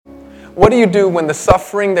What do you do when the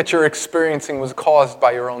suffering that you're experiencing was caused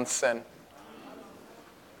by your own sin?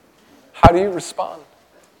 How do you respond?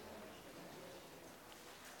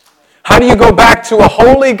 How do you go back to a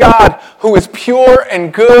holy God who is pure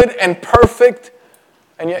and good and perfect,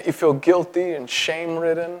 and yet you feel guilty and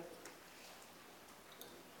shame-ridden?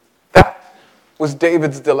 That was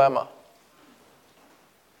David's dilemma.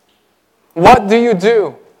 What do you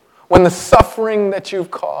do when the suffering that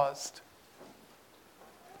you've caused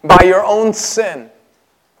by your own sin,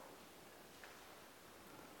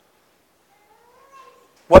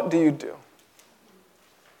 what do you do?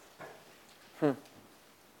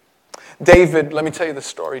 David, let me tell you the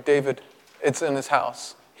story. David, it's in his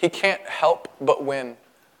house. He can't help but win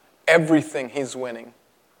everything he's winning.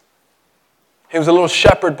 He was a little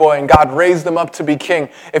shepherd boy, and God raised him up to be king.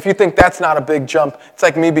 If you think that's not a big jump, it's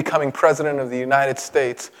like me becoming president of the United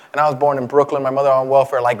States. And I was born in Brooklyn, my mother on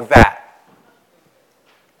welfare, like that.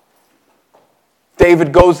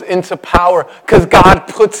 David goes into power because God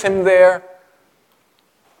puts him there.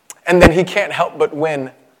 And then he can't help but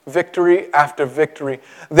win victory after victory.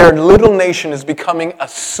 Their little nation is becoming a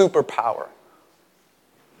superpower.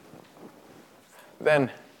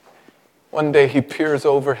 Then, one day he peers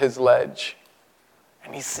over his ledge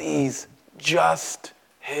and he sees just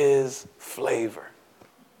his flavor.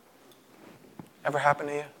 Ever happened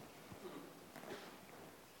to you?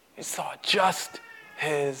 He saw just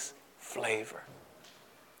his flavor.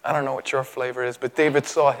 I don't know what your flavor is, but David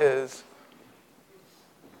saw his.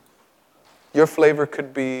 Your flavor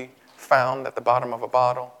could be found at the bottom of a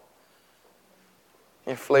bottle.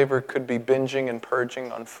 Your flavor could be binging and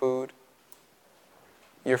purging on food.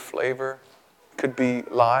 Your flavor could be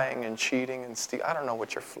lying and cheating and stealing. I don't know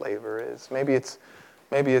what your flavor is. Maybe it's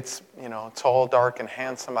tall, dark, and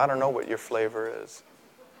handsome. I don't know what your flavor is.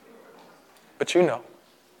 But you know.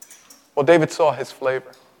 Well, David saw his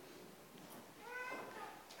flavor.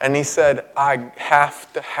 And he said, I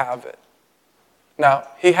have to have it. Now,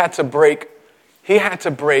 he had to break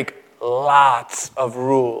lots of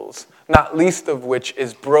rules, not least of which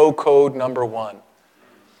is bro code number 1.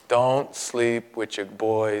 Don't sleep with your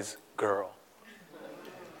boy's girl.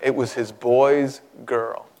 It was his boy's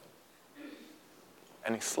girl.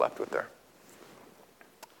 And he slept with her.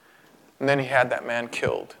 And then he had that man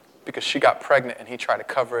killed because she got pregnant and he tried to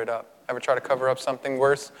cover it up. Ever try to cover up something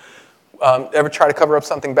worse? Ever try to cover up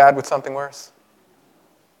something bad with something worse?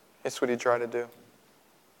 It's what he tried to do.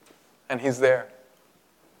 And he's there.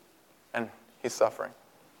 And he's suffering.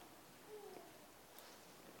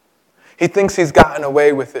 He thinks he's gotten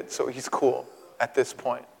away with it, so he's cool at this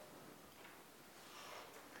point.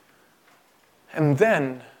 And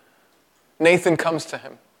then Nathan comes to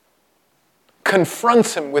him,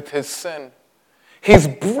 confronts him with his sin. He's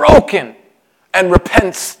broken and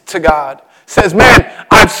repents to God. Says, man,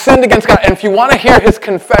 I've sinned against God. And if you want to hear his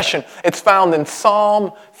confession, it's found in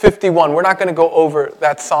Psalm 51. We're not going to go over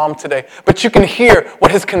that psalm today, but you can hear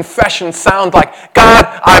what his confession sounds like. God,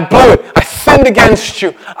 I blew it. I sinned against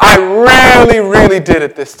you. I really, really did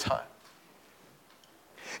it this time.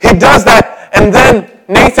 He does that, and then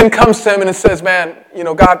Nathan comes to him and says, man,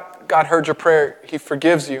 God heard your prayer. He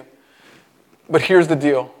forgives you. But here's the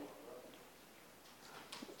deal.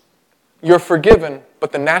 You're forgiven,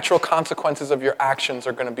 but the natural consequences of your actions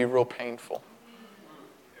are going to be real painful.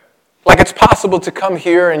 Like it's possible to come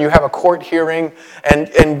here and you have a court hearing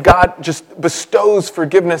and God just bestows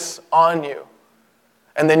forgiveness on you.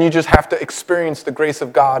 And then you just have to experience the grace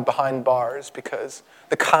of God behind bars because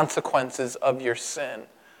the consequences of your sin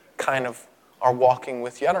kind of are walking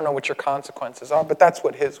with you. I don't know what your consequences are, but that's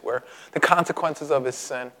what his were. The consequences of his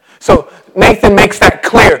sin. So Nathan makes that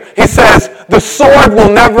clear. He says, the sword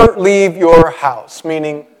will never leave your house,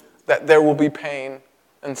 meaning that there will be pain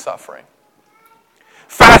and suffering.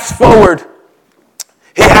 Fast forward,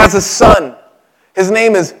 he has a son. His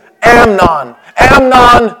name is Amnon.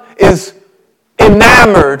 Amnon is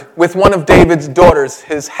enamored with one of David's daughters,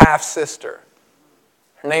 his half-sister.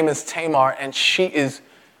 Her name is Tamar, and she is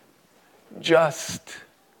just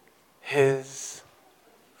his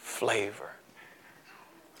flavor.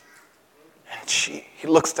 And he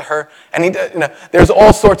looks to her, and there's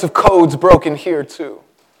all sorts of codes broken here too.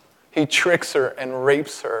 He tricks her and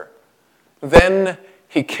rapes her. Then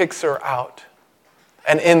he kicks her out.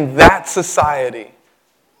 And in that society,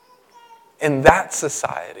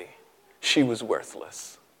 she was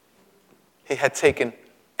worthless. He had taken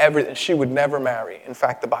everything. She would never marry. In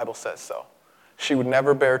fact, the Bible says so. She would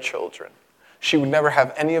never bear children. She would never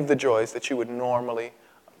have any of the joys that you would normally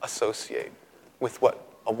associate with what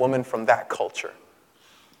a woman from that culture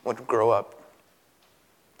would grow up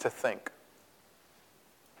to think.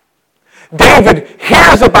 David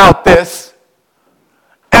hears about this,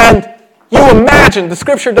 and you imagine, the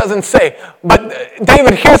scripture doesn't say, but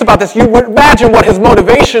David hears about this. You would imagine what his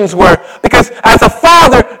motivations were, because as a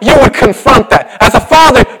father, you would confront that. As a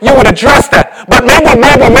father, you would address that. But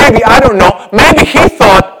maybe, I don't know, maybe he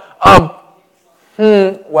thought,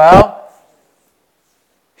 well,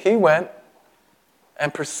 he went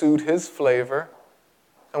and pursued his flavor,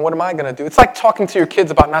 and what am I going to do? It's like talking to your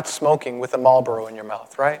kids about not smoking with a Marlboro in your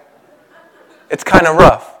mouth, right? It's kind of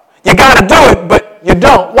rough. You got to do it, but you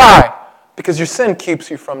don't. Why? Because your sin keeps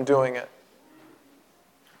you from doing it.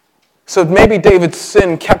 So maybe David's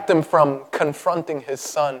sin kept him from confronting his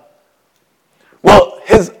son. Well,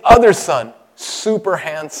 his other son, super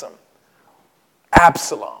handsome,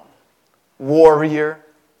 Absalom, warrior,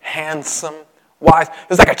 handsome, wise. It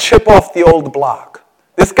was like a chip off the old block.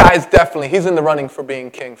 This guy's he's in the running for being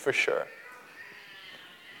king for sure.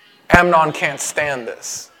 Amnon can't stand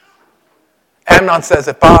this. Amnon says,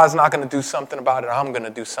 if Ba's not going to do something about it, I'm going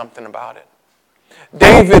to do something about it.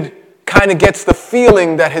 David kind of gets the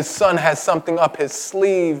feeling that his son has something up his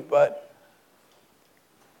sleeve, but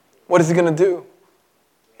what is he going to do?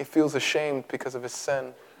 He feels ashamed because of his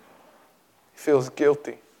sin. He feels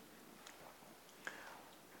guilty.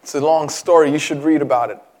 It's a long story. You should read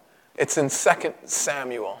about it. It's in 2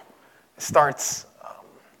 Samuel. It starts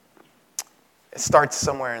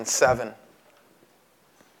somewhere in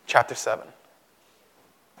chapter 7.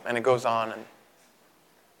 And it goes on, and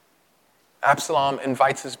Absalom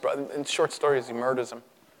invites his brother. In short stories, he murders him.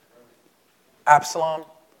 Absalom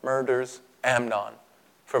murders Amnon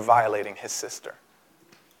for violating his sister.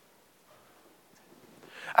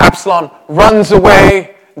 Absalom runs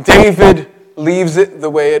away. David leaves it the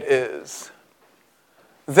way it is.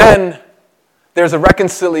 Then there's a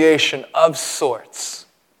reconciliation of sorts.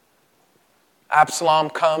 Absalom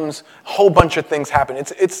comes, a whole bunch of things happen.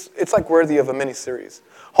 It's like worthy of a miniseries.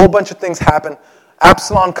 A whole bunch of things happen.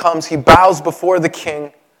 Absalom comes, he bows before the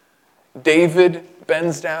king. David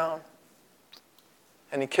bends down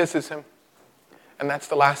and he kisses him. And that's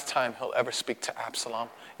the last time he'll ever speak to Absalom.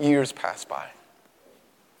 Years pass by.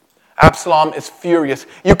 Absalom is furious.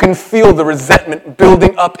 You can feel the resentment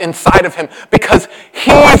building up inside of him because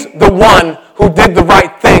he's the one who did the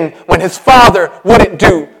right thing when his father wouldn't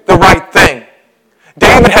do the right thing.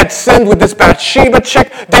 David had sinned with this Bathsheba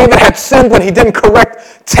chick. David had sinned when he didn't correct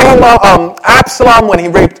Absalom, when he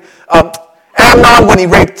raped Amnon, when he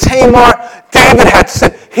raped Tamar. David had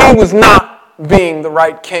sinned. He was not being the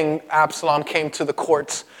right king. Absalom came to the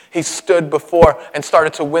courts. He stood before and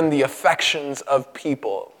started to win the affections of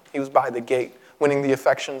people. He was by the gate, winning the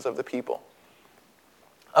affections of the people.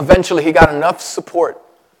 Eventually, he got enough support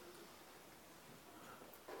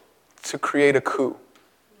to create a coup.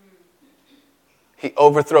 He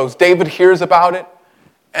overthrows. David hears about it,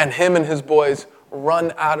 and him and his boys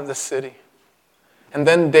run out of the city. And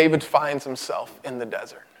then David finds himself in the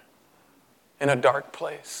desert, in a dark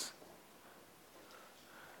place.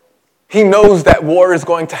 He knows that war is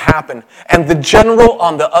going to happen, and the general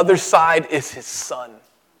on the other side is his son.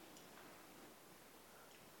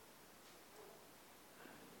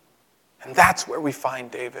 And that's where we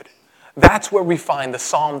find David. That's where we find the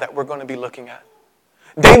psalm that we're going to be looking at.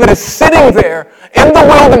 David is sitting there in the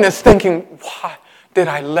wilderness thinking, why did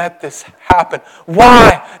I let this happen?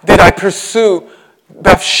 Why did I pursue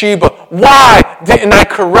Bathsheba? Why didn't I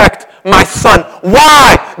correct my son?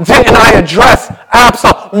 Why didn't I address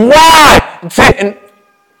Absalom? Why didn't...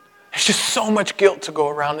 There's just so much guilt to go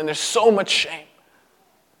around, and there's so much shame.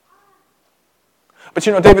 But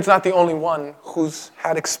you know, David's not the only one who's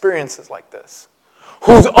had experiences like this,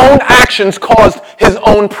 whose own actions caused his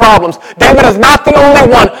own problems. David is not the only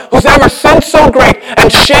one who's ever sinned so great and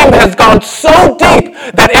shame has gone so deep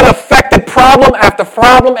that it affected problem after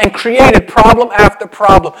problem and created problem after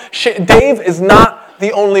problem. Dave is not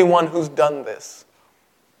the only one who's done this.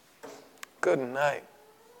 Good night.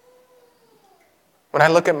 When I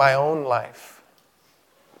look at my own life,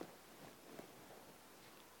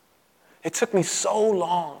 it took me so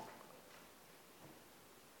long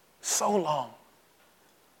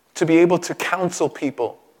to be able to counsel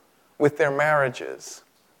people with their marriages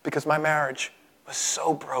because my marriage was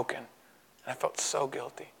so broken and I felt so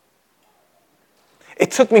guilty.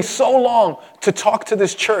 It took me so long to talk to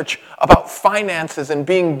this church about finances and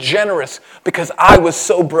being generous because I was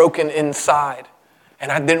so broken inside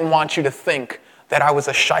and I didn't want you to think that I was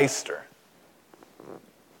a shyster.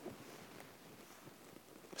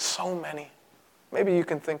 So many. Maybe you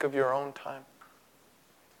can think of your own time.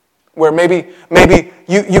 Where maybe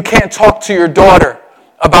you can't talk to your daughter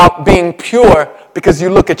about being pure because you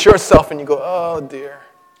look at yourself and you go, oh dear.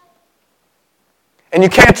 And you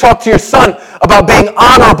can't talk to your son about being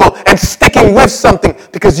honorable and sticking with something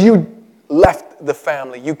because you left the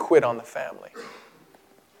family. You quit on the family.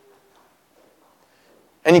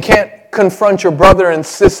 And you can't confront your brother and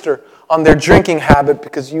sister on their drinking habit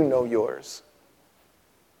because you know yours.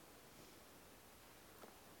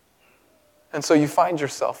 And so you find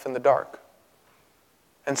yourself in the dark.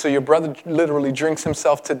 And so your brother literally drinks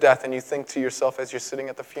himself to death, and you think to yourself as you're sitting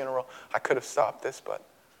at the funeral, I could have stopped this, but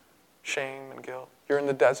shame and guilt. You're in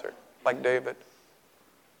the desert, like David.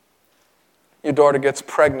 Your daughter gets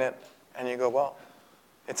pregnant, and you go, well,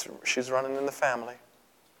 she's running in the family.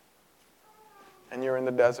 And you're in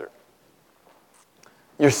the desert.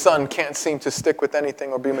 Your son can't seem to stick with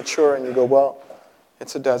anything or be mature, and you go, well,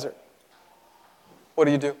 it's a desert. What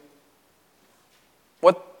do?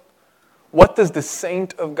 What does the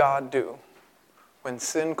saint of God do when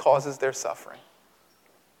sin causes their suffering?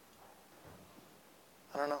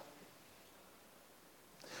 I don't know.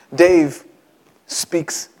 Dave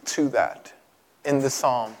speaks to that in the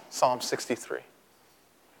Psalm 63.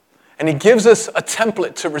 And he gives us a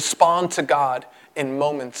template to respond to God in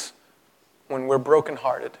moments when we're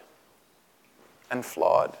brokenhearted and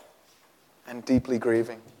flawed and deeply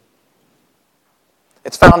grieving.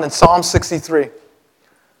 It's found in Psalm 63.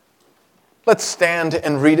 Let's stand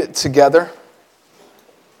and read it together.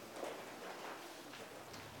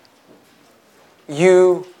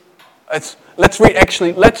 Let's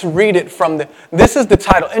read it from this is the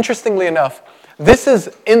title. Interestingly enough, this is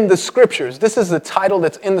in the scriptures. This is the title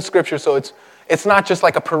that's in the scriptures, so it's not just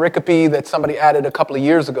like a pericope that somebody added a couple of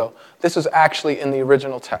years ago. This is actually in the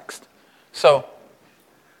original text. So,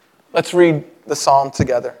 let's read the psalm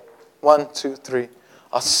together. 1, 2, 3.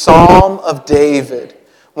 A psalm of David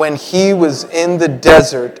when he was in the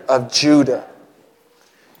desert of Judah.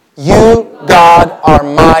 You, God, are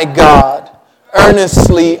my God.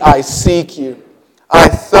 Earnestly I seek you. I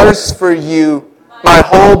thirst for you. My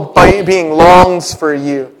whole being longs for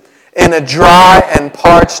you in a dry and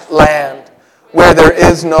parched land where there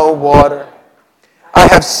is no water. I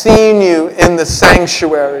have seen you in the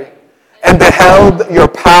sanctuary and beheld your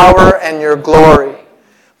power and your glory.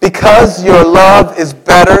 Because your love is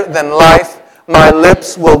better than life, my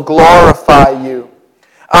lips will glorify you.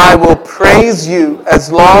 I will praise you as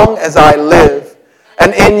long as I live,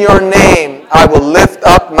 and in your name I will lift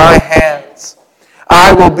up my hands.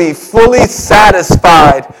 I will be fully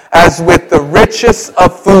satisfied as with the richest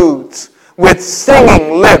of foods. With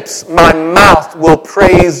singing lips my mouth will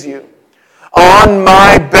praise you. On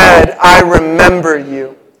my bed I remember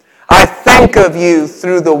you. I think of you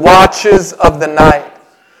through the watches of the night.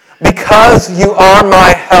 Because you are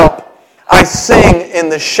my help, I sing in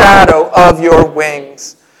the shadow of your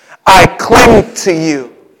wings. I cling to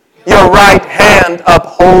you. Your right hand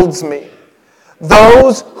upholds me.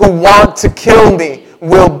 Those who want to kill me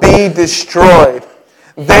will be destroyed.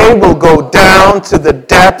 They will go down to the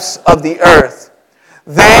depths of the earth.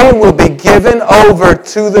 They will be given over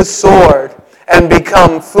to the sword and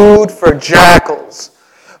become food for jackals.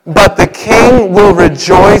 But the king will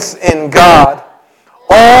rejoice in God.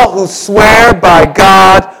 All who swear by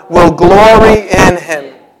God will glory in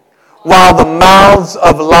him, while the mouths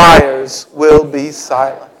of liars will be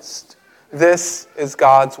silenced. This is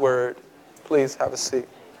God's word. Please have a seat.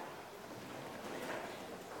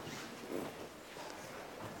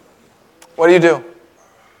 What do?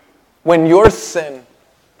 When your sin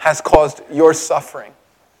has caused your suffering?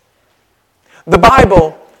 The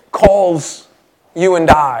Bible calls you and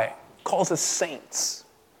I, calls us saints,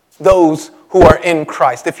 those who are in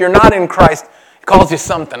Christ. If you're not in Christ, it calls you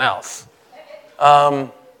something else.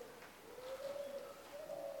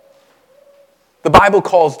 The Bible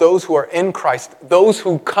calls those who are in Christ, those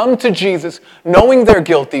who come to Jesus knowing they're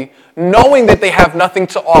guilty, knowing that they have nothing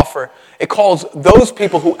to offer. It calls those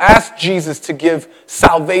people who ask Jesus to give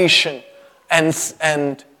salvation and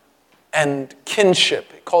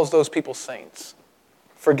kinship. It calls those people saints.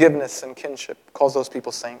 Forgiveness and kinship. It calls those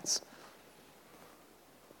people saints.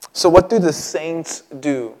 So what do the saints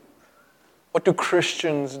do? What do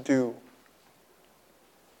Christians do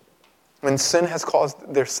when sin has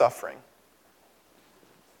caused their suffering?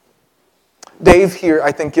 Dave here,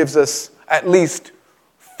 I think, gives us at least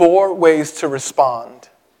 4 ways to respond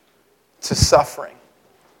to suffering.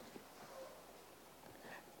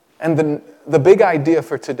 And the big idea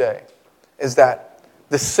for today is that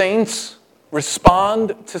the saints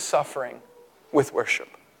respond to suffering with worship.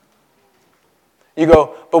 You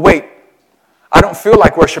go, but wait, I don't feel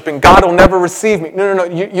like worshiping. God will never receive me. No,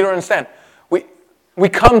 you don't understand. We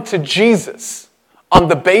come to Jesus on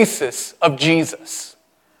the basis of Jesus.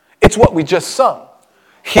 It's what we just sung.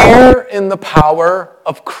 Here in the power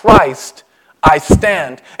of Christ, I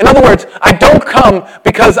stand. In other words, I don't come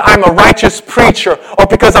because I'm a righteous preacher or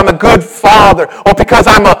because I'm a good father or because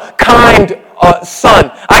I'm a kind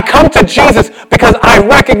son. I come to Jesus because I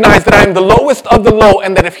recognize that I am the lowest of the low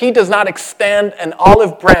and that if he does not extend an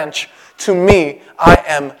olive branch to me, I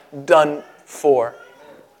am done for.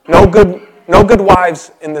 No good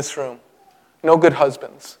wives in this room. No good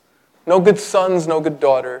husbands. No good sons, no good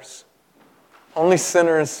daughters. Only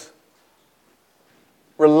sinners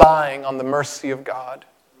relying on the mercy of God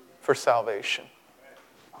for salvation.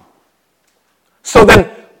 So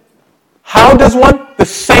then, how does the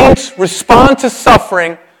saints respond to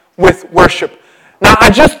suffering with worship? Now,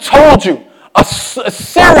 I just told you a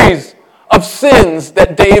series of sins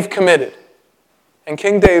that Dave committed. And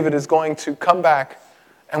King David is going to come back,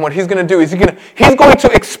 and what he's going to do is he's going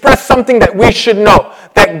to express something that we should know.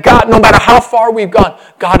 That God, no matter how far we've gone,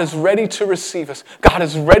 God is ready to receive us. God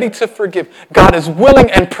is ready to forgive. God is willing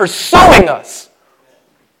and pursuing us.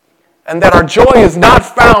 And that our joy is not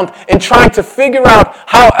found in trying to figure out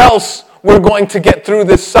how else we're going to get through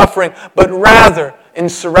this suffering, but rather in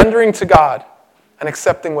surrendering to God and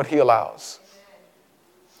accepting what he allows.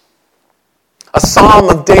 A psalm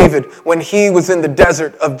of David when he was in the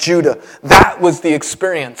desert of Judah. That was the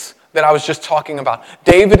experience that I was just talking about.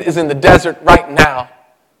 David is in the desert right now.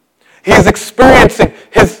 He is experiencing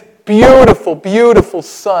his beautiful, beautiful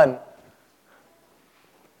son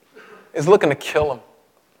is looking to kill him.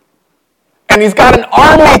 And he's got an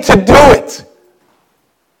army to do it.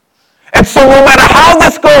 And so no matter how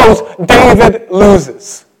this goes, David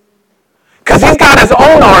loses. Because he's got his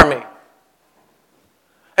own army.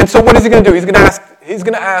 And so what is he going to do? He's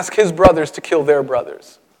going to ask his brothers to kill their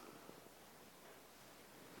brothers.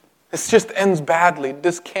 This just ends badly.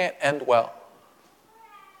 This can't end well.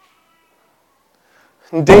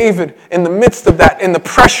 And David, in the midst of that, in the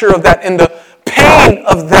pressure of that, in the pain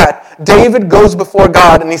of that, David goes before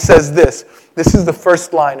God and he says this. This is the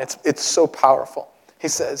first line. It's so powerful. He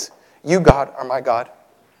says, "You, God, are my God."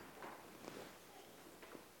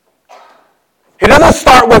 He doesn't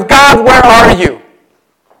start with, "God, where are you?"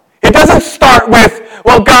 It doesn't start with,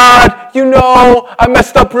 "Well, God, you know, I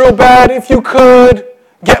messed up real bad. If you could,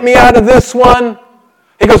 get me out of this one."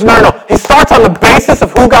 He goes, no. He starts on the basis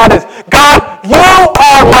of who God is. God, you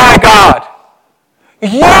are my God.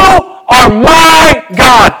 You are my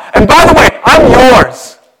God. And by the way, I'm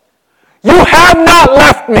yours. You have not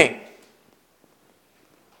left me.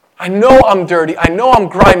 I know I'm dirty. I know I'm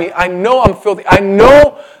grimy. I know I'm filthy. I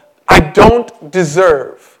know I don't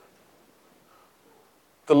deserve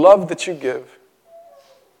the love that you give,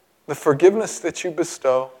 the forgiveness that you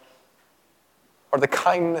bestow, or the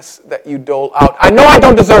kindness that you dole out. I know I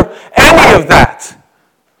don't deserve any of that.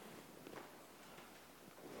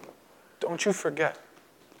 Don't you forget,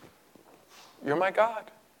 you're my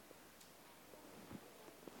God.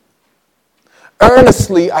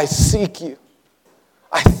 Earnestly I seek you.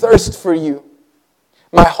 I thirst for you.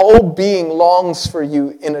 My whole being longs for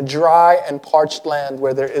you in a dry and parched land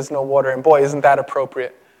where there is no water. And boy, isn't that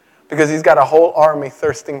appropriate? Because he's got a whole army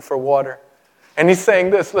thirsting for water. And he's saying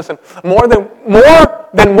this, listen,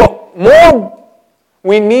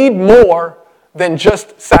 we need more than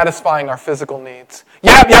just satisfying our physical needs.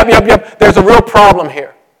 Yep. There's a real problem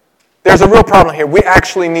here. We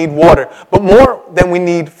actually need water. But more than we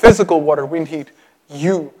need physical water, we need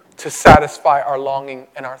you to satisfy our longing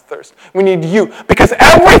and our thirst. We need you. Because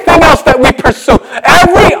everything else that we pursue,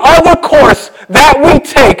 every other course that we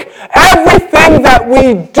take, everything that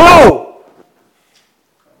we do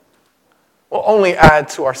will only add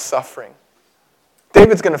to our suffering.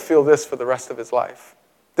 David's going to feel this for the rest of his life.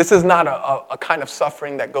 This is not a kind of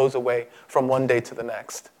suffering that goes away from one day to the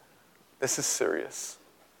next. This is serious.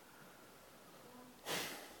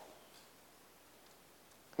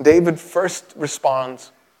 David first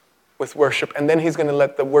responds with worship, and then he's going to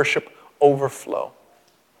let the worship overflow.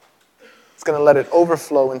 He's going to let it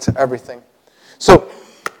overflow into everything. So,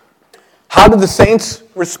 how do the saints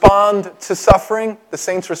respond to suffering? The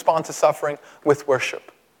saints respond to suffering with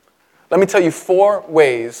worship. Let me tell you 4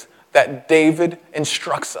 ways that David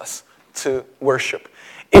instructs us to worship.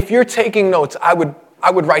 If you're taking notes, I would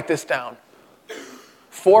write this down.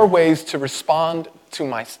 4 ways to respond to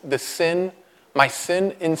my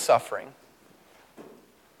sin in suffering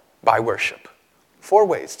by worship. 4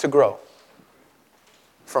 ways to grow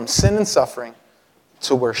from sin and suffering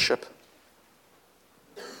to worship.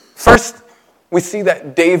 First, we see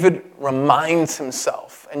that David reminds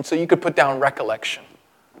himself. And so you could put down recollection.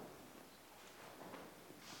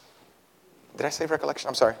 Did I say recollection?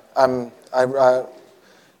 I'm sorry.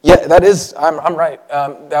 Yeah, that is, I'm right.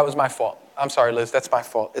 That was my fault. I'm sorry, Liz, that's my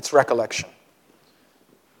fault. It's recollection.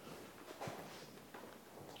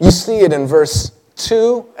 see it in verse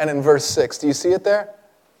 2 and in verse 6. Do you see it there?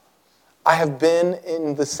 I have been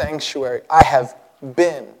in the sanctuary. I have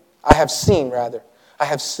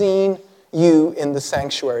seen you in the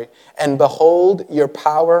sanctuary, and behold your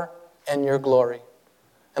power and your glory.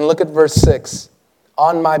 And look at verse 6.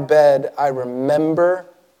 On my bed I remember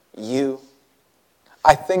you.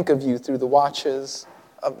 I think of you through the watches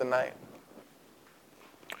of the night.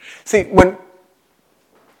 See, when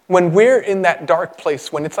we're in that dark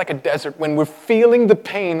place, when it's like a desert, when we're feeling the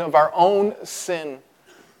pain of our own sin,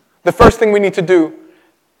 the first thing we need to do,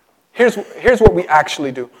 here's what we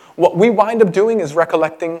actually do. What we wind up doing is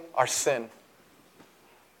recollecting our sin.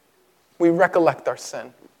 We recollect our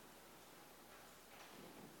sin.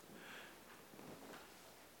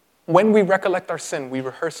 When we recollect our sin, we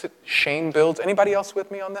rehearse it. Shame builds. Anybody else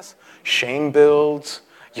with me on this? Shame builds.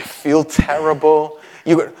 You feel terrible.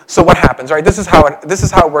 So what happens, right? This is how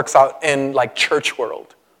it works out in like church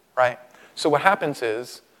world, right? So what happens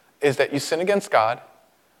is that you sin against God,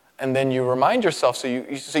 and then you remind yourself,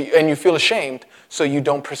 and you feel ashamed, so you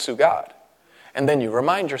don't pursue God. And then you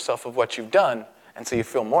remind yourself of what you've done, and so you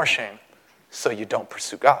feel more shame, so you don't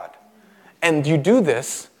pursue God. And you do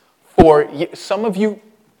this for some of you,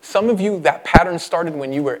 that pattern started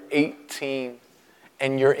when you were 18,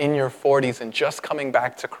 and you're in your 40s and just coming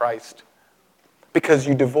back to Christ, because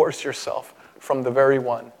you divorce yourself from the very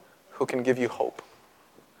one who can give you hope.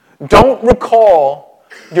 Don't recall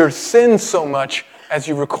your sin so much as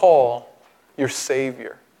you recall your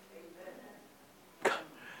Savior.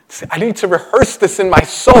 See, I need to rehearse this in my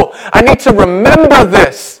soul. I need to remember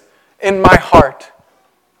this in my heart.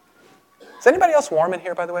 Is anybody else warm in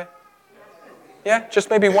here, by the way? Yeah, just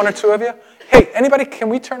maybe one or two of you? Hey, anybody, can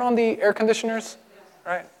we turn on the air conditioners?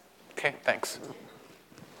 All right. Okay, thanks.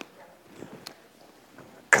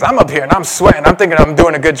 Because I'm up here and I'm sweating. I'm thinking I'm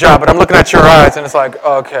doing a good job, but I'm looking at your eyes and it's like,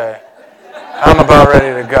 okay, I'm about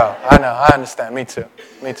ready to go. I know, I understand. Me too.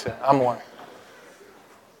 I'm warm.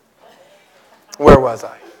 Where was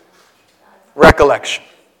I? Recollection.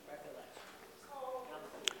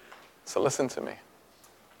 So listen to me.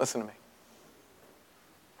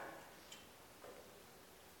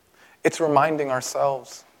 It's reminding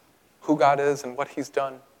ourselves who God is and what He's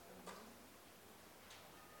done.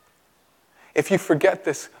 If you forget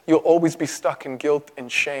this, you'll always be stuck in guilt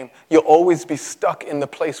and shame. You'll always be stuck in the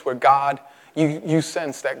place where you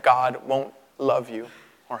sense that God won't love you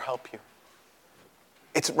or help you.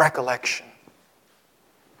 It's recollection.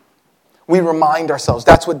 We remind ourselves.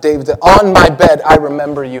 That's what David did. On my bed, I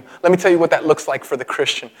remember you. Let me tell you what that looks like for the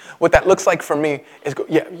Christian. What that looks like for me is,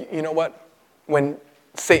 you know what? When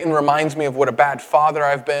Satan reminds me of what a bad father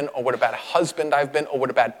I've been, or what a bad husband I've been, or what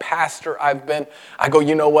a bad pastor I've been, I go,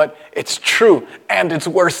 you know what? It's true, and it's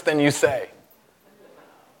worse than you say.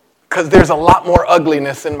 Because there's a lot more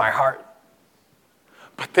ugliness in my heart.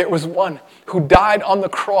 But there was one who died on the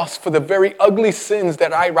cross for the very ugly sins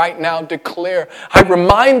that I right now declare. I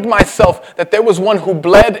remind myself that there was one who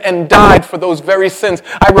bled and died for those very sins.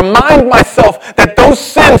 I remind myself that those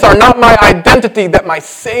sins are not my identity, that my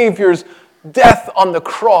Savior's death on the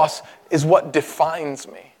cross is what defines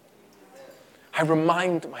me. I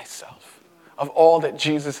remind myself of all that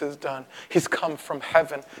Jesus has done. He's come from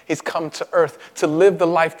heaven. He's come to earth to live the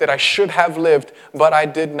life that I should have lived, but I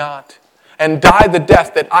did not. And die the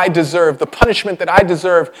death that I deserve, the punishment that I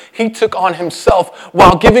deserve. He took on himself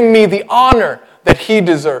while giving me the honor that he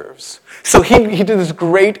deserves. So he did this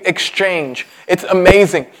great exchange. It's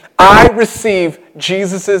amazing. I receive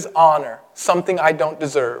Jesus' honor, something I don't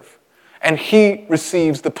deserve. And he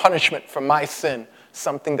receives the punishment for my sin,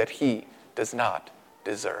 something that he does not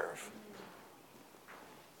deserve.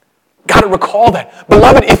 Got to recall that.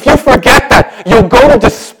 Beloved, if you forget that, you'll go to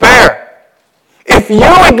despair. If you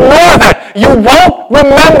ignore that, you won't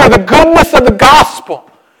remember the goodness of the gospel.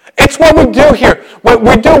 It's what we do here. What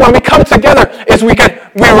we do when we come together is we're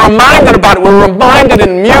reminded about it. We're reminded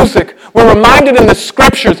in music. We're reminded in the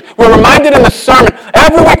scriptures. We're reminded in the sermon.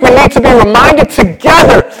 Every week we need to be reminded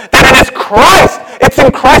together that it is Christ. It's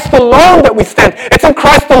in Christ alone that we stand. It's in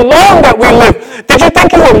Christ alone that we live. Did you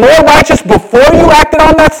think you were more righteous before you acted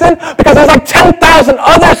on that sin? Because there's like 10,000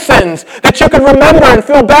 other sins that you could remember and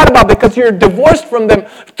feel bad about because you're divorced from them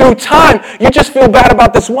through time. You just feel bad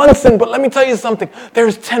about this one sin. But let me tell you something.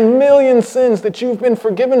 There's 10 million sins that you've been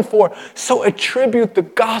forgiven for. So attribute the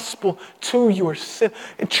gospel to your sin.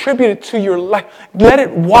 Attribute it to your life. Let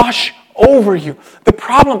it wash over you. The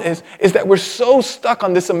problem is that we're so stuck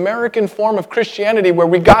on this American form of Christianity where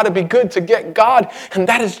we got to be good to get God, and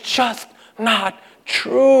that is just not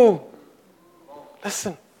true.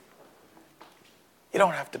 Listen, you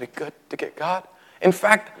don't have to be good to get God. In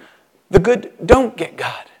fact, the good don't get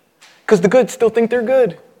God. Because the good still think they're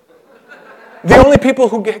good. The only people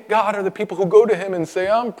who get God are the people who go to him and say,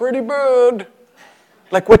 I'm pretty good.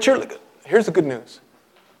 Here's the good news.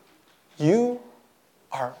 You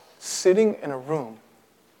are sitting in a room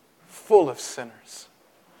full of sinners.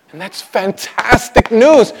 And that's fantastic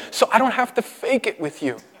news. So I don't have to fake it with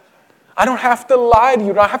you. I don't have to lie to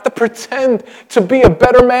you. I don't have to pretend to be a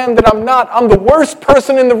better man than I'm not. I'm the worst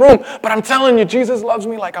person in the room. But I'm telling you, Jesus loves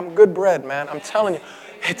me like I'm good bread, man. I'm telling you.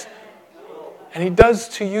 And he does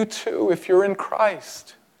to you too if you're in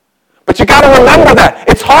Christ. But you got to remember that.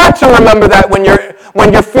 It's hard to remember that when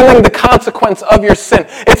you're feeling the consequence of your sin.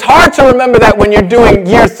 It's hard to remember that when you're doing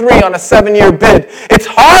year 3 on a 7-year bid. It's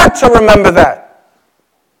hard to remember that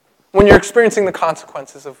when you're experiencing the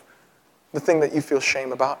consequences of the thing that you feel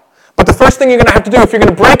shame about. But the first thing you're going to have to do if you're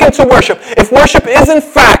going to break into worship, if worship is in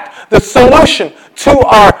fact the solution to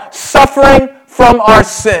our suffering from our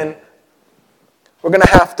sin, we're going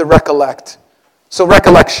to have to recollect. So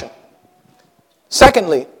recollection.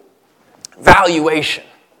 Secondly, valuation.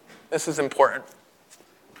 This is important.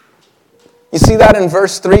 You see that in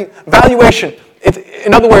verse 3? Valuation.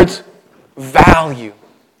 In other words, value.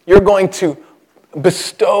 You're going to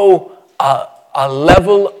bestow a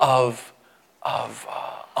level of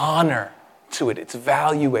honor to it. It's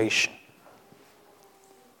valuation.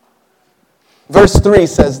 Verse 3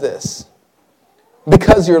 says this.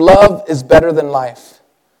 Because your love is better than life,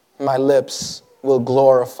 my lips will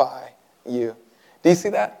glorify you. Do you see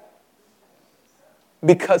that?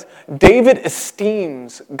 Because David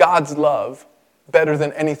esteems God's love better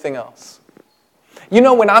than anything else. You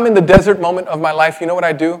know, when I'm in the desert moment of my life, you know what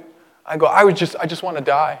I do? I go, I just want to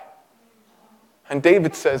die. And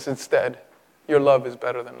David says instead, your love is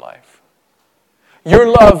better than life. Your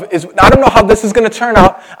love is, I don't know how this is going to turn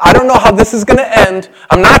out. I don't know how this is going to end.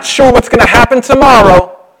 I'm not sure what's going to happen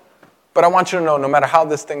tomorrow. But I want you to know, no matter how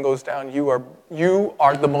this thing goes down, you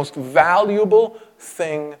are the most valuable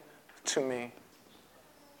thing to me.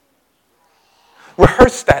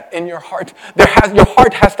 Rehearse that in your heart. Your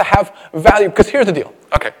heart has to have value. Because here's the deal.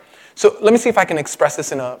 Okay, so let me see if I can express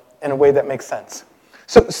this in a way that makes sense.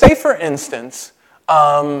 So say, for instance,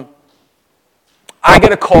 I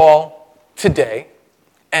get a call today,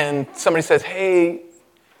 and somebody says, hey,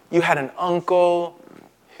 you had an uncle.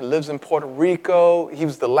 He lives in Puerto Rico. He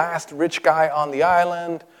was the last rich guy on the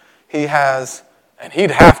island. He'd have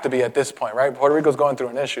to be at this point, right? Puerto Rico's going through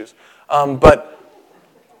an issues. But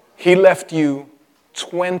he left you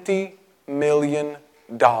 $20 million.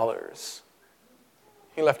 He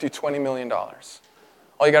left you $20 million.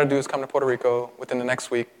 All you got to do is come to Puerto Rico within the next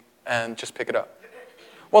week and just pick it up.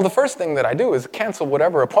 Well, the first thing that I do is cancel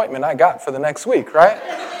whatever appointment I got for the next week, right?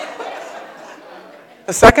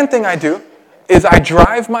 The second thing I do is I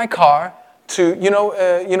drive my car to, you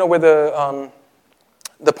know where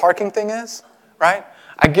the parking thing is, right?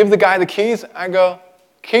 I give the guy the keys. I go,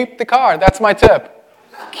 keep the car. That's my tip.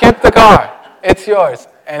 Keep the car. It's yours.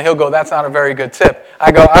 And he'll go, that's not a very good tip.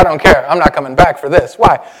 I go, I don't care. I'm not coming back for this.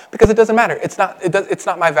 Why? Because it doesn't matter. It's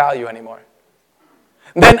not my value anymore.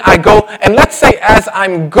 Then I go, and let's say as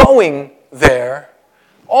I'm going there,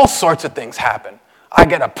 all sorts of things happen. I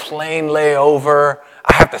get a plane layover.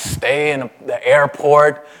 I have to stay in the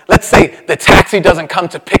airport. Let's say the taxi doesn't come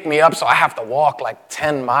to pick me up, so I have to walk like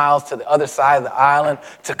 10 miles to the other side of the island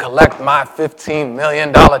to collect my $15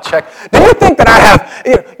 million check. Do you think that I have,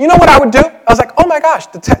 you know what I would do? I was like, oh my gosh,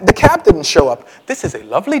 the cab didn't show up. This is a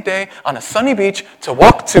lovely day on a sunny beach to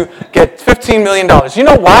walk to get $15 million. You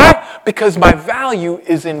know why? Because my value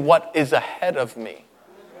is in what is ahead of me.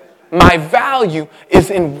 My value is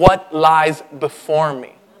in what lies before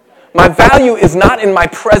me. My value is not in my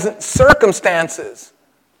present circumstances.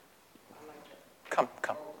 Come.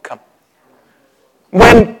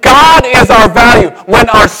 When God is our value, when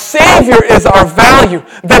our Savior is our value,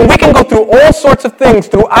 then we can go through all sorts of things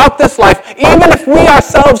throughout this life, even if we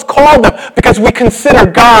ourselves call them, because we consider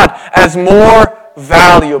God as more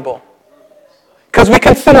valuable. Because we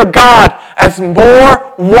consider God as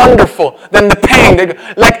more wonderful than the pain.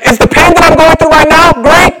 Like, is the pain that I'm going through right now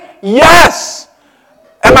great? Yes.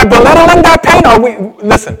 Am I belittling that pain?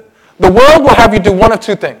 Listen, the world will have you do one of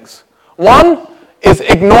two things. One is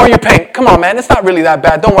ignore your pain. Come on, man, it's not really that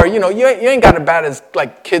bad. Don't worry, you ain't got it bad as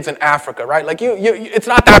like kids in Africa, right? Like it's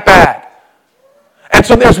not that bad. And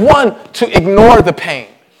so there's one to ignore the pain.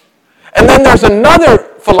 And then there's another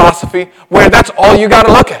philosophy where that's all you got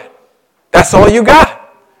to look at. That's all you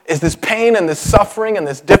got is this pain and this suffering and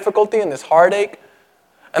this difficulty and this heartache.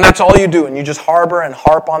 And that's all you do. And you just harbor and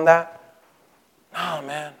harp on that. Oh,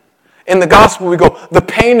 man. In the gospel, we go, the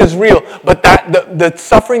pain is real, but the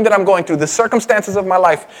suffering that I'm going through, the circumstances of my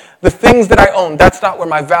life, the things that I own, that's not where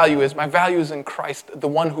my value is. My value is in Christ, the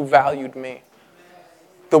one who valued me,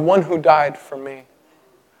 the one who died for me.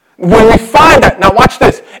 When we find that, now watch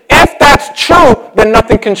this. If that's true, then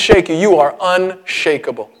nothing can shake you. You are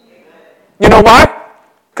unshakable. You know why?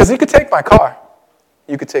 Because you could take my car.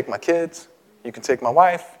 You could take my kids. You can take my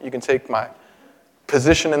wife. You can take my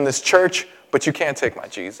position in this church, but you can't take my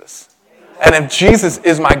Jesus. And if Jesus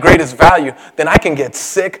is my greatest value, then I can get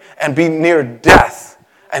sick and be near death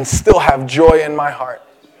and still have joy in my heart.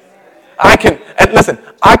 I could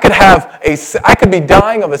be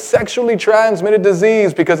dying of a sexually transmitted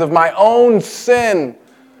disease because of my own sin.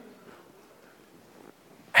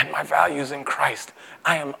 And my value is in Christ.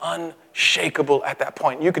 I am unshakable at that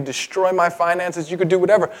point. You could destroy my finances. You could do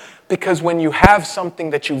whatever. Because when you have something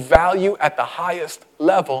that you value at the highest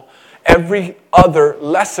level, every other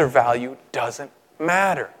lesser value doesn't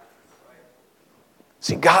matter.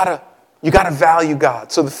 So you gotta value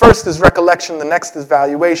God. So the first is recollection. The next is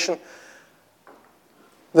valuation.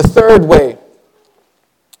 The third way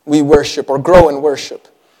we worship or grow in worship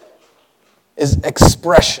is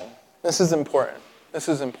expression. This is important.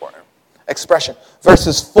 Expression.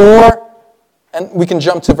 Verses 4, and we can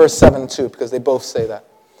jump to verse 7 too, because they both say that.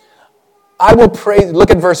 I will praise, look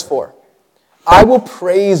at verse 4. I will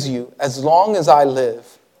praise you as long as I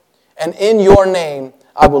live, and in your name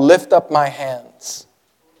I will lift up my hands.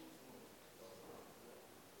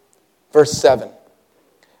 Verse 7.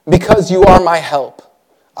 Because you are my help,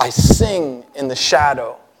 I sing in the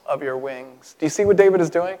shadow of your wings. Do you see what David is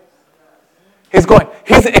doing? He's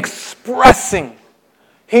expressing,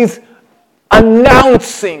 he's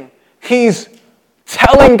announcing, he's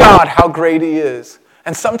telling God how great he is.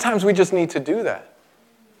 And sometimes we just need to do that.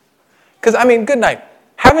 Because, good night.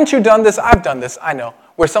 Haven't you done this? I've done this, I know.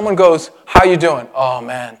 Where someone goes, how you doing? Oh,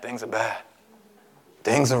 man, things are bad.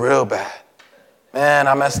 Things are real bad. Man,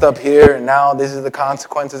 I messed up here, and now this is the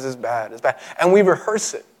consequences. It's bad. And we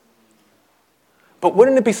rehearse it. But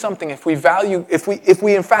wouldn't it be something if we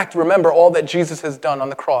in fact remember all that Jesus has done on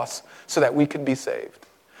the cross so that we could be saved?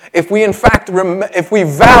 If we in fact if we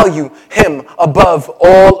value him above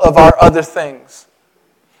all of our other things,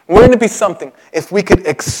 wouldn't it be something if we could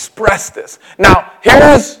express this? Now,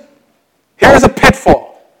 here's a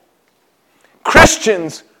pitfall.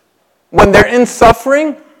 Christians, when they're in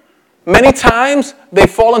suffering, many times they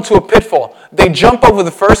fall into a pitfall. They jump over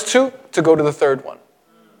the first two to go to the third one.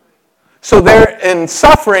 So they're in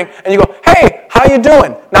suffering, and you go, hey, how you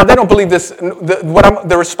doing? Now, they don't believe this.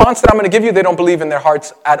 The response that I'm going to give you, they don't believe in their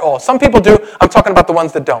hearts at all. Some people do. I'm talking about the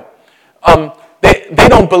ones that don't. They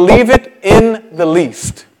don't believe it in the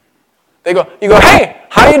least. You go, hey,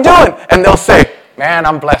 how you doing? And they'll say, man,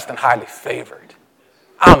 I'm blessed and highly favored.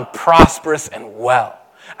 I'm prosperous and well.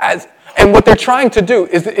 And what they're trying to do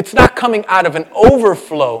is it's not coming out of an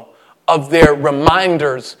overflow of their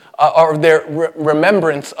reminders or their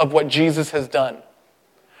remembrance of what Jesus has done.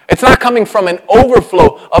 It's not coming from an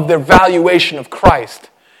overflow of their valuation of Christ.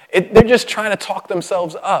 They're just trying to talk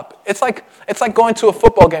themselves up. It's like going to a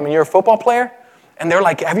football game and you're a football player and they're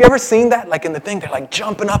like, have you ever seen that? Like in the thing, they're like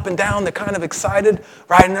jumping up and down. They're kind of excited,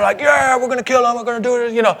 right? And they're like, yeah, we're going to kill them. We're going to do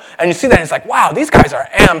it, And you see that and it's like, wow, these guys are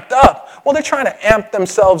amped up. Well, they're trying to amp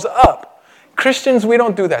themselves up. Christians, we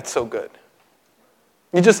don't do that so good.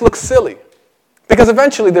 You just look silly. Because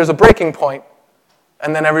eventually there's a breaking point,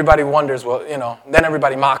 and then everybody wonders, then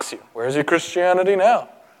everybody mocks you. Where's your Christianity now?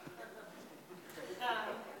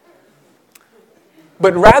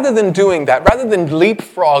 But rather than doing that, rather than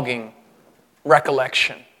leapfrogging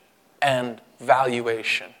recollection and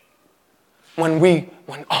valuation,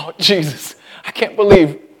 oh, Jesus, I can't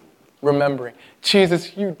believe remembering.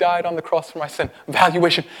 Jesus, you died on the cross for my sin.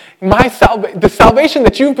 Valuation. The salvation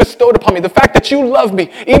that you've bestowed upon me, the fact that you love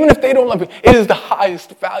me, even if they don't love me, it is the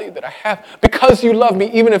highest value that I have. Because you love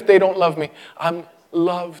me, even if they don't love me, I'm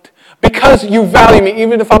loved. Because you value me,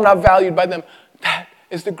 even if I'm not valued by them, that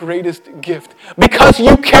is the greatest gift. Because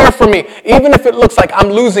you care for me, even if it looks like I'm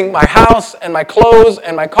losing my house and my clothes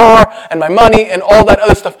and my car and my money and all that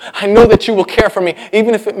other stuff, I know that you will care for me,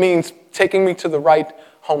 even if it means taking me to the right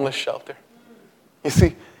homeless shelter. You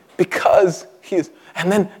see, because he is,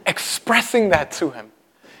 and then expressing that to him,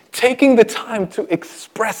 taking the time to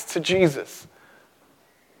express to Jesus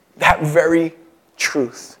that very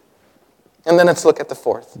truth. And then let's look at the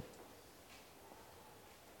fourth.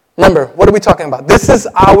 Remember, what are we talking about? This is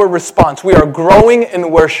our response. We are growing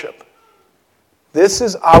in worship. This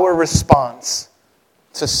is our response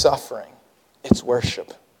to suffering. It's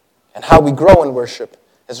worship. And how we grow in worship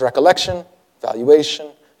is recollection,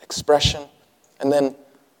 valuation, expression, and then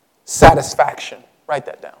satisfaction. Write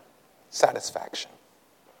that down. Satisfaction.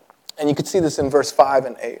 And you can see this in verse 5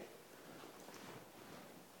 and 8.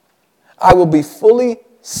 I will be fully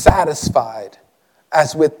satisfied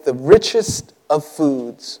as with the richest of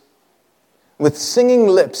foods. With singing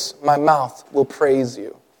lips, my mouth will praise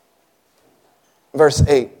you. Verse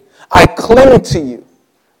 8. I cling to you.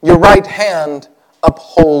 Your right hand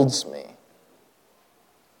upholds me.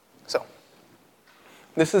 So,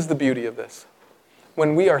 this is the beauty of this.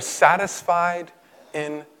 When we are satisfied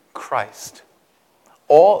in Christ,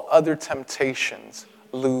 all other temptations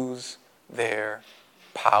lose their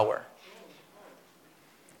power.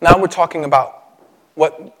 Now we're talking about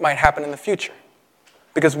what might happen in the future.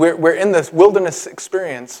 Because we're in this wilderness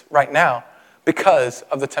experience right now because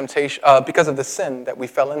of the temptation, because of the sin that we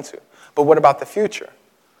fell into. But what about the future?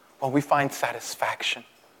 Well, we find satisfaction.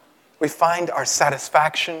 We find our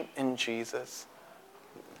satisfaction in Jesus.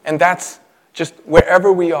 And that's just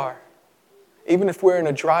wherever we are. Even if we're in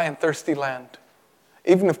a dry and thirsty land,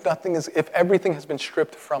 even if everything has been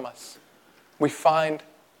stripped from us, we find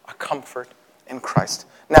a comfort in Christ.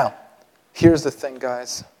 Now, here's the thing,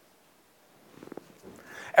 guys.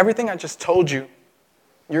 Everything I just told you,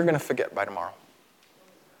 you're going to forget by tomorrow.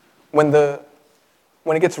 When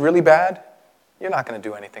it gets really bad, you're not going to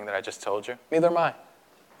do anything that I just told you. Neither am I.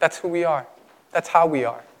 That's who we are. That's how we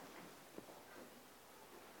are.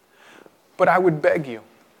 But I would beg you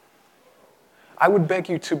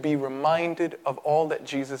to be reminded of all that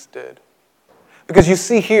Jesus did. Because you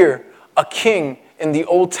see here a king in the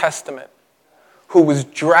Old Testament who was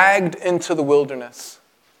dragged into the wilderness,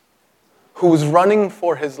 who was running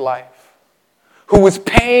for his life, who was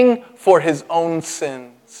paying for his own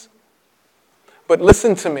sins. But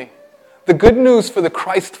listen to me. The good news for the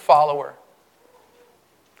Christ follower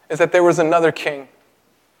is that there was another king.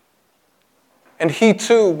 And he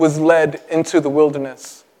too was led into the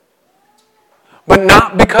wilderness. But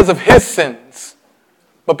not because of his sins,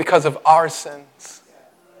 but because of our sins.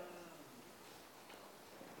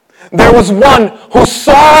 There was one who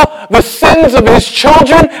saw the sins of his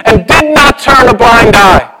children and did not turn a blind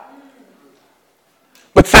eye,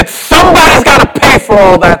 but said, somebody's got to pay for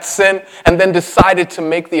all that sin, and then decided to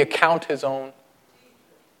make the account his own.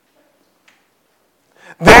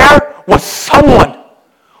 There was someone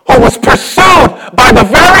who was pursued by the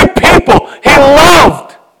very people he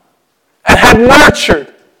loved and had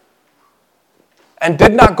nurtured, and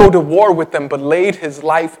did not go to war with them, but laid his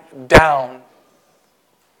life down,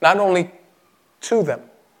 not only to them,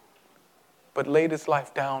 but laid his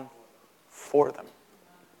life down for them.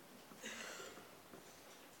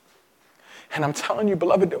 And I'm telling you,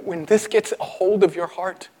 beloved, that when this gets a hold of your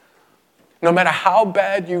heart, no matter how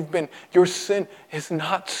bad you've been, your sin is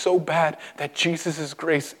not so bad that Jesus'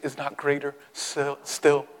 grace is not greater still.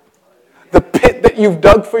 The pit that you've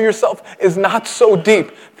dug for yourself is not so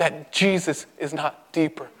deep that Jesus is not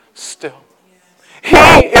deeper still. He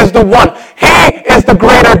is the one. He is the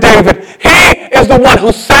greater David. He is the one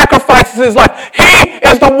who sacrifices his life. He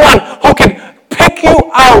is the one who can pick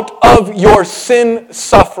you out of your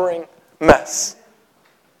sin-suffering mess.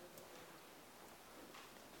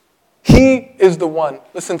 He is the one,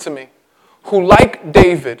 listen to me, who, like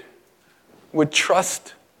David, would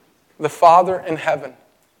trust the Father in heaven,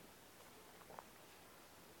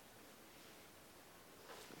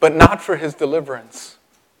 but not for his deliverance.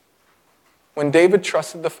 When David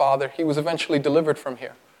trusted the Father, he was eventually delivered from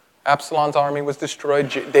here. Absalom's army was destroyed.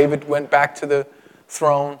 David went back to the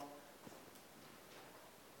throne.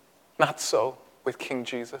 Not so with King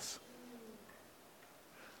Jesus.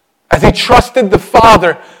 As he trusted the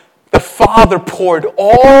Father poured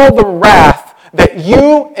all the wrath that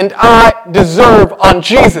you and I deserve on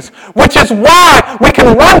Jesus, which is why we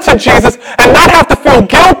can run to Jesus and not have to feel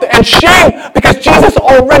guilt and shame, because Jesus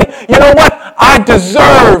already, you know what? I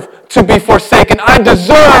deserve to be forsaken. I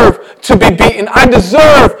deserve to be beaten. I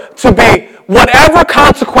deserve to be whatever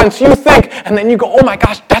consequence you think. And then you go, oh my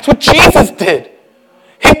gosh, that's what Jesus did.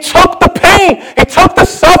 He took the pain. He took the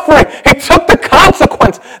suffering. He took the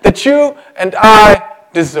consequence that you and I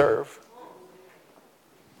deserve.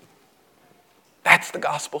 That's the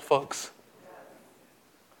gospel, folks.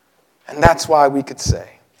 And that's why we could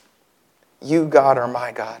say, you, God, are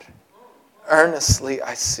my God. Earnestly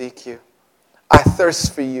I seek you. I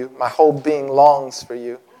thirst for you. My whole being longs for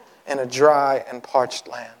you in a dry and parched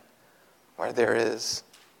land where there is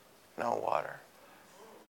no water.